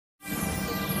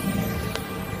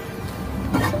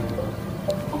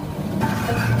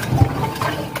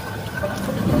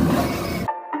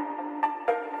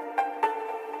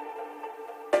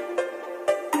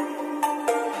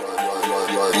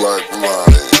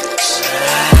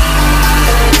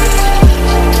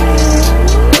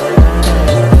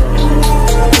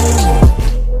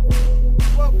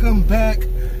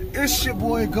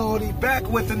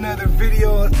with another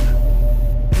video.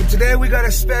 And today we got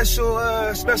a special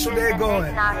day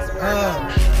going.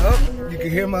 Oh, you can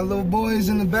hear my little boys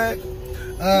in the back.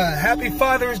 Happy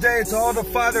Father's Day to all the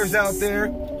fathers out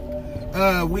there.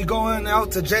 We going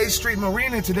out to J Street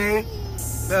Marina today.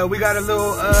 We got a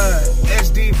little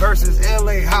SD versus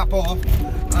LA hop off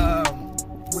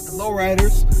with the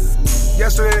lowriders.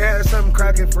 Yesterday they had something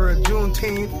cracking for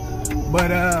Juneteenth,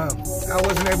 but I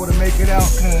wasn't able to make it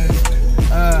out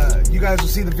because you guys will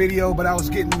see the video, but I was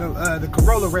getting the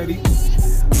Corolla ready.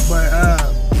 But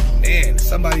man,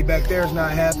 somebody back there is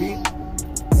not happy.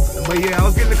 But yeah, I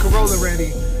was getting the Corolla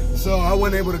ready, so I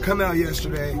wasn't able to come out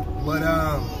yesterday. But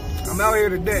I'm out here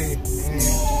today,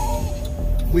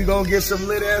 and we gonna get some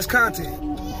lit ass content.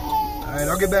 All right,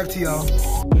 I'll get back to y'all.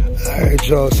 All right,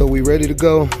 y'all, so we ready to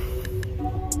go.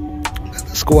 Got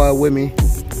the squad with me.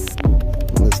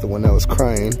 That's the one that was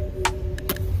crying.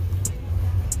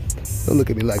 Don't look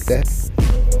at me like that.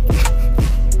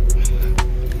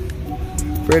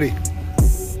 Freddie,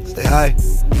 stay high.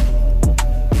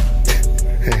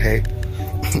 Hey.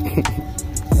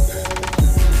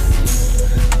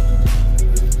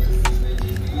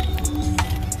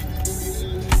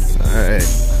 Alright.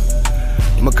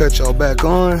 I'm gonna cut y'all back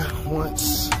on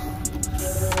once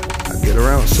I get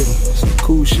around some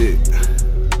cool shit.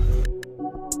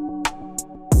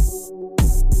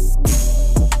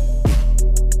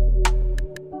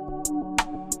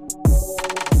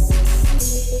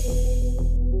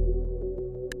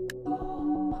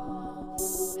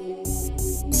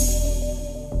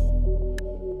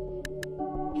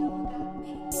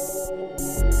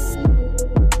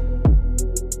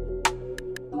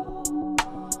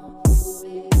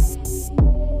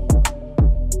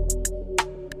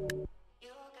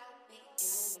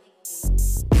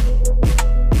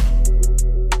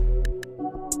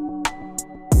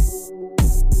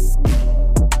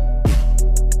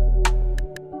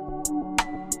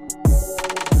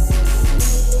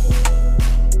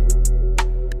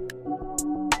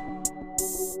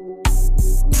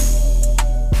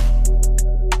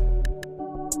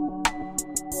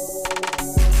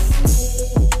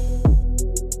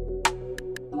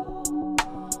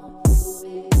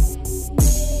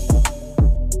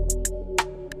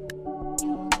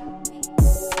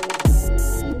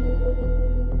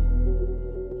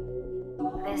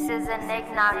 This is a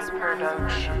Nick Knox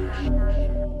production.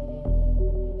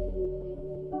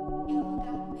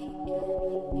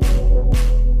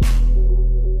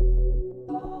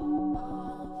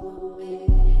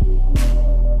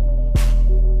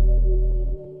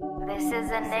 This is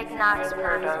a Nick Knox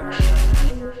production.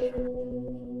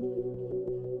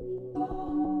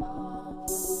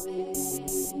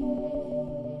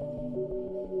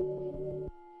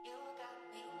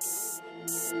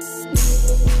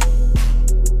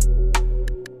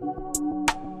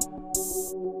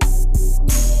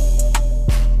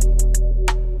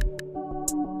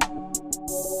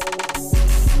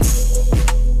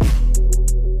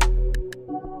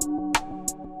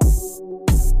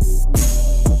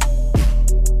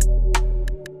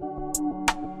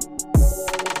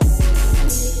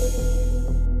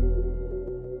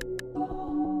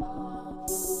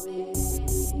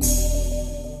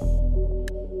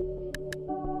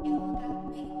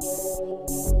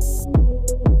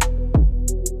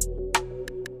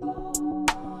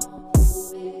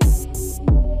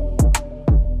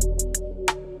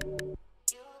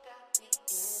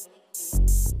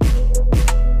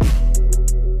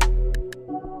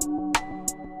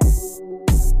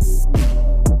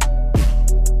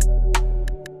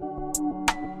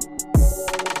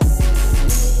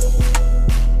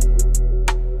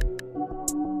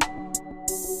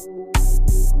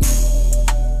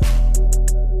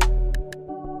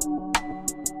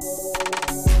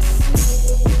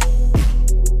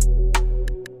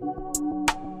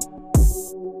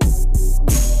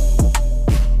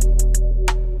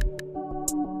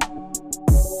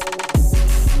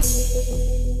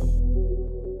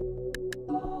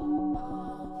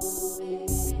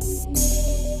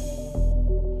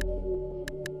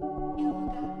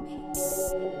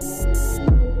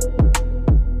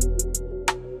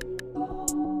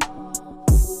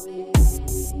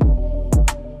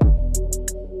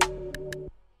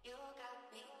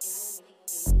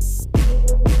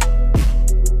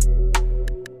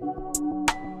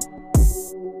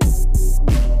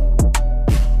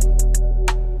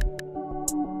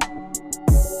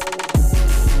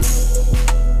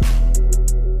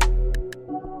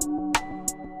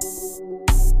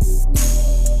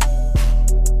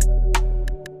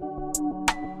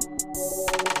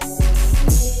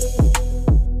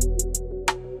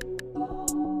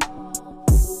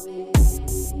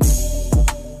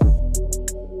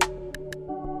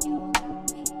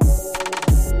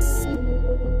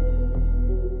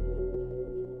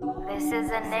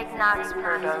 is a Nick Knox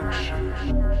production.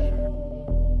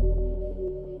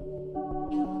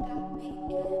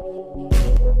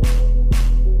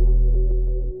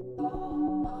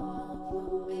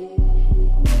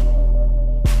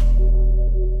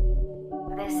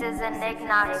 This is a Nick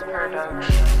Knox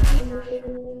production.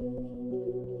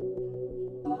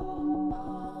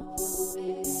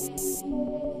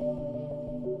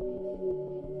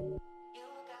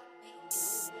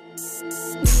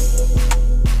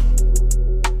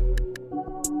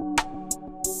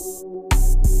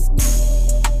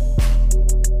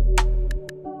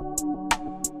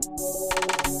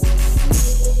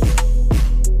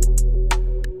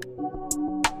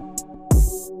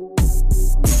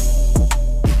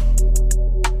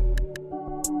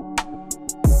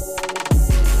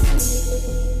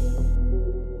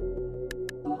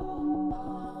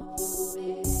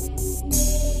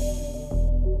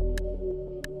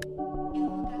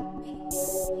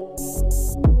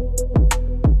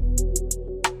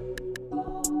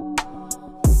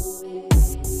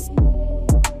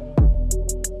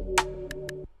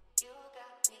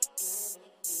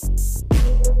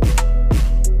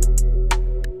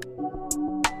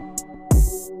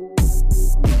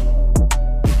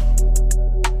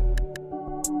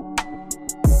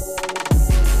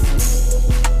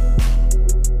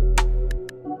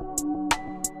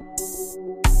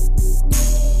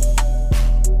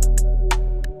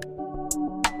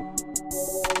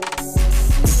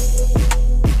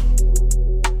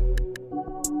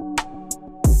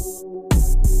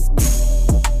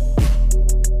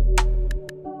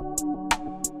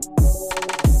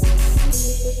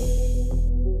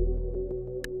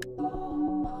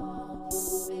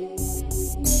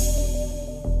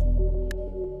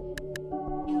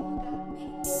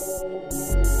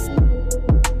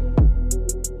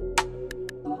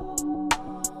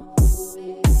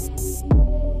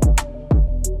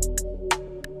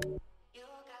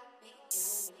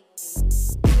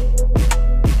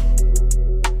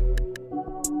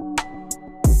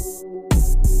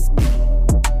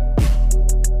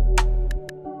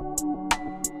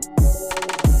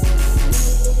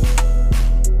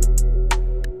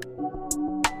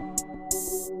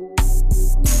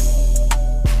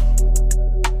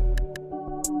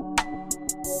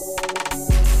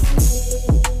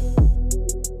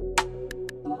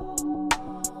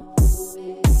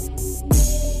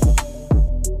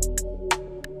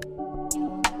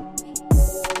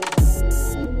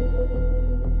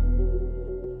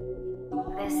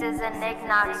 This is a Nick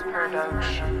Knox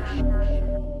production.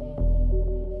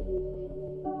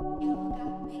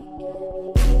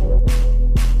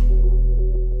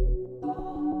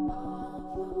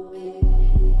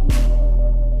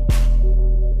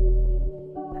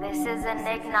 This is a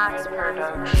Nick Knox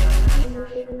production.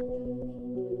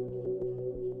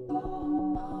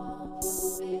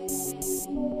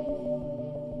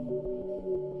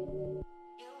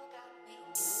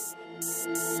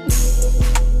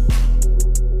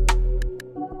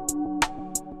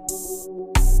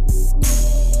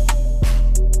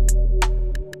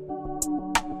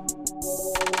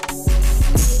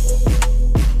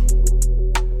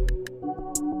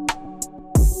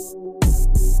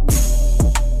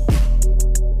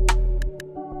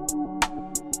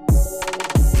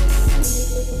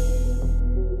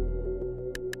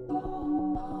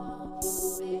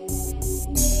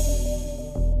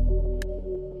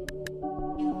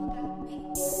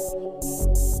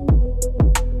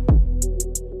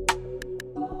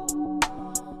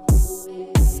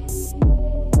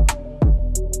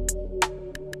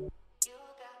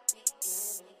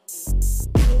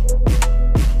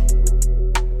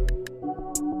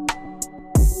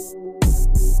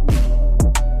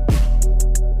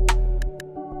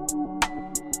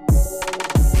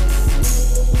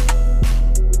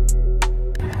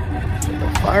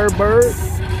 Firebird.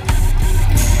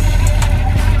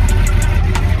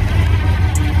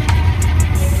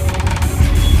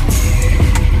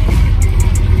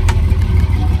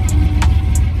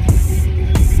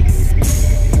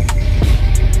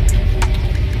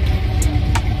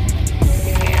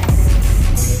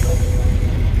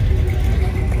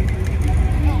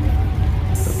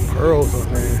 The pearls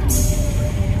on there.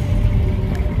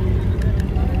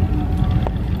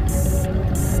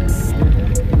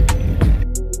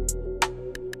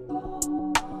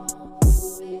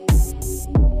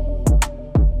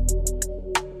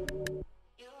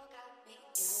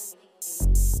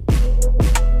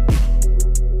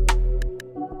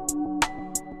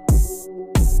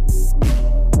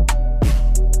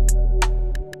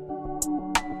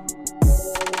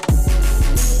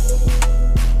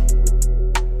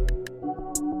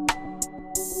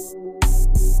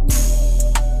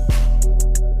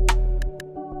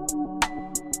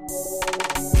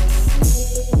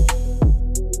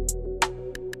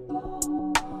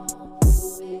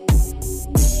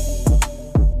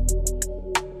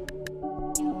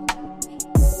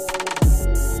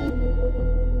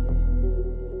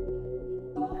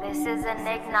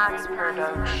 Knox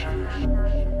production.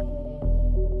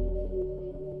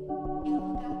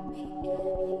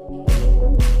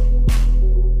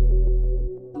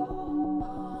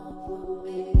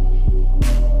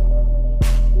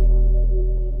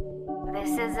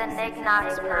 This is a Nick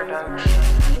Knox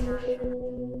production.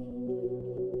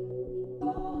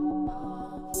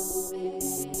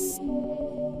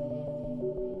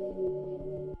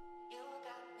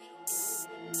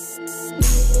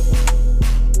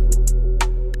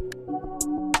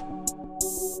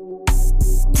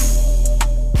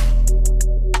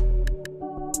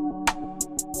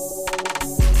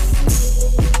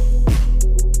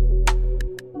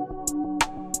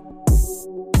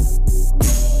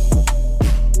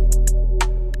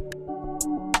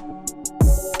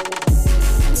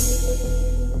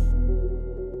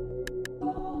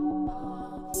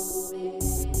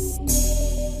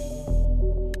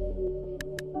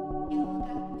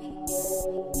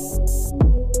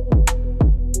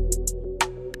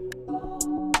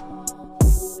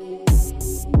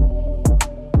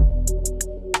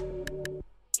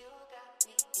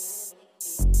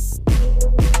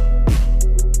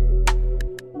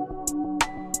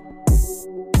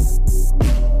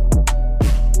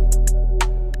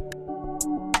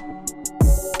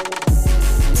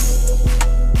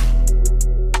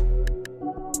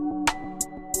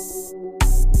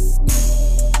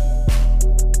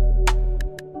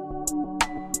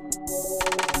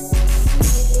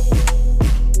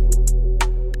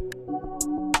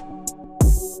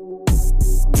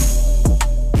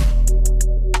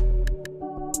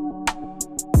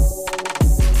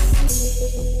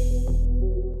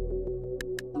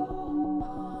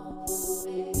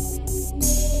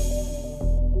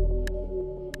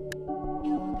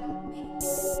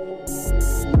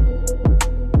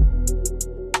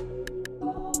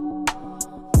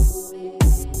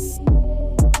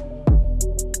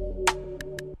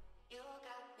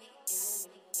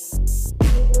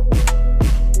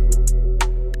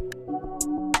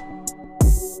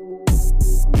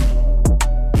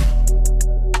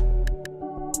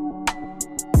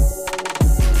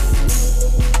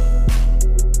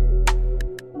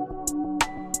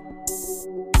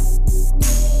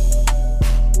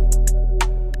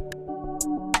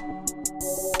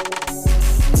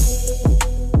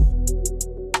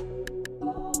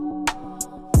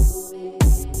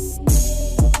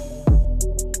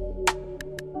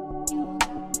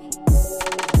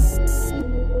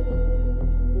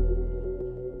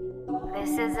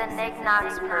 This is a Nick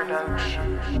Knox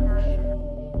production.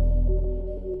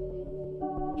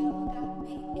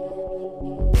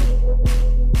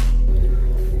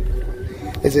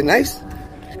 Is it nice?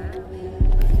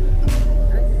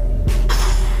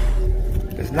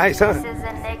 It's nice, huh? This is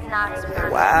a Nick Knox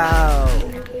production. Wow.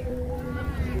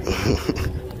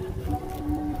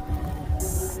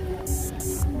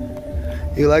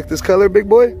 You like this color, big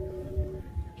boy?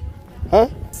 Huh?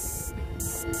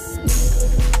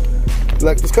 You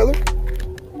like this color?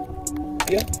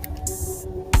 Yeah.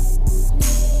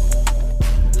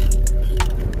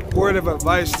 Word of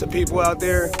advice to people out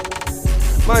there: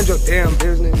 mind your damn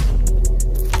business.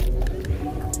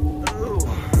 Ooh.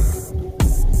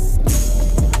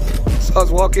 So I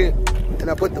was walking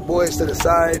and I put the boys to the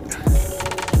side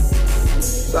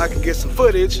so I can get some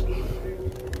footage.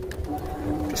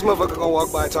 This motherfucker gonna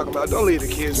walk by talking about, don't leave the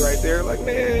kids right there. Like,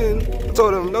 man, I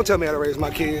told him, don't tell me how to raise my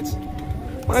kids.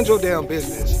 Mind your damn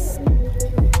business.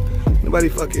 Nobody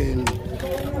fucking,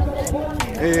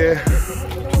 yeah.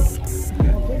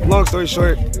 Long story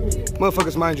short,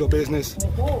 motherfuckers mind your business.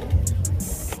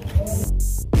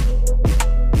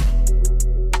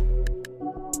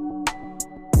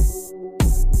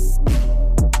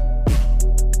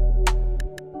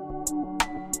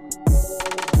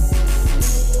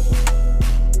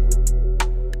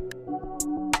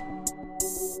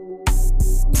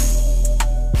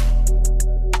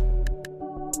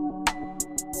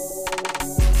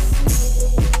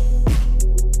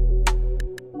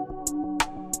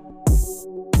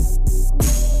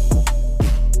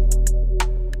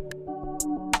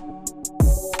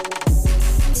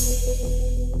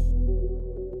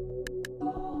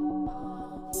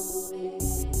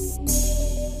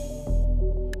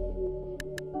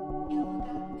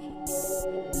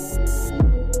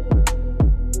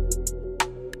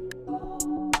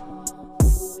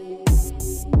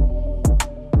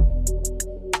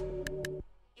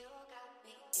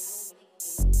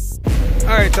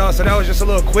 Alright y'all, so that was just a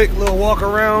little quick little walk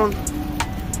around.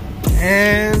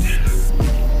 And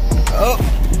oh,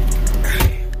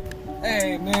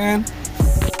 hey man,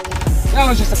 that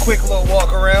was just a quick little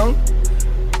walk around.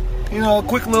 You know, a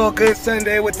quick little good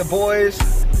Sunday with the boys.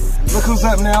 Look who's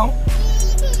up now.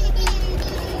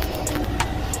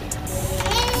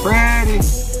 Freddie.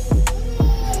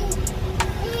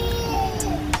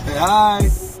 Say hi.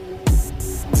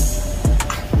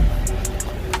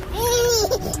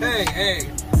 Hey.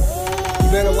 You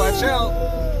better watch out.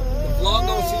 The vlog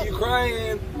don't see you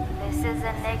crying. This is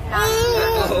a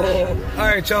HIGHDOLLAGOLDIE.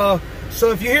 Alright, y'all.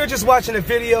 So if you're here just watching the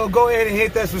video, go ahead and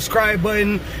hit that subscribe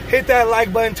button, hit that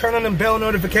like button, turn on them bell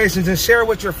notifications, and share it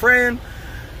with your friend.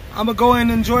 I'm going to go and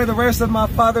enjoy the rest of my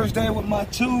Father's Day with my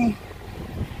two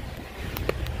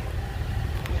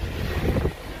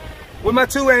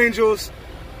angels.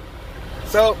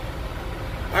 So,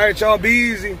 alright, y'all, be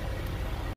easy.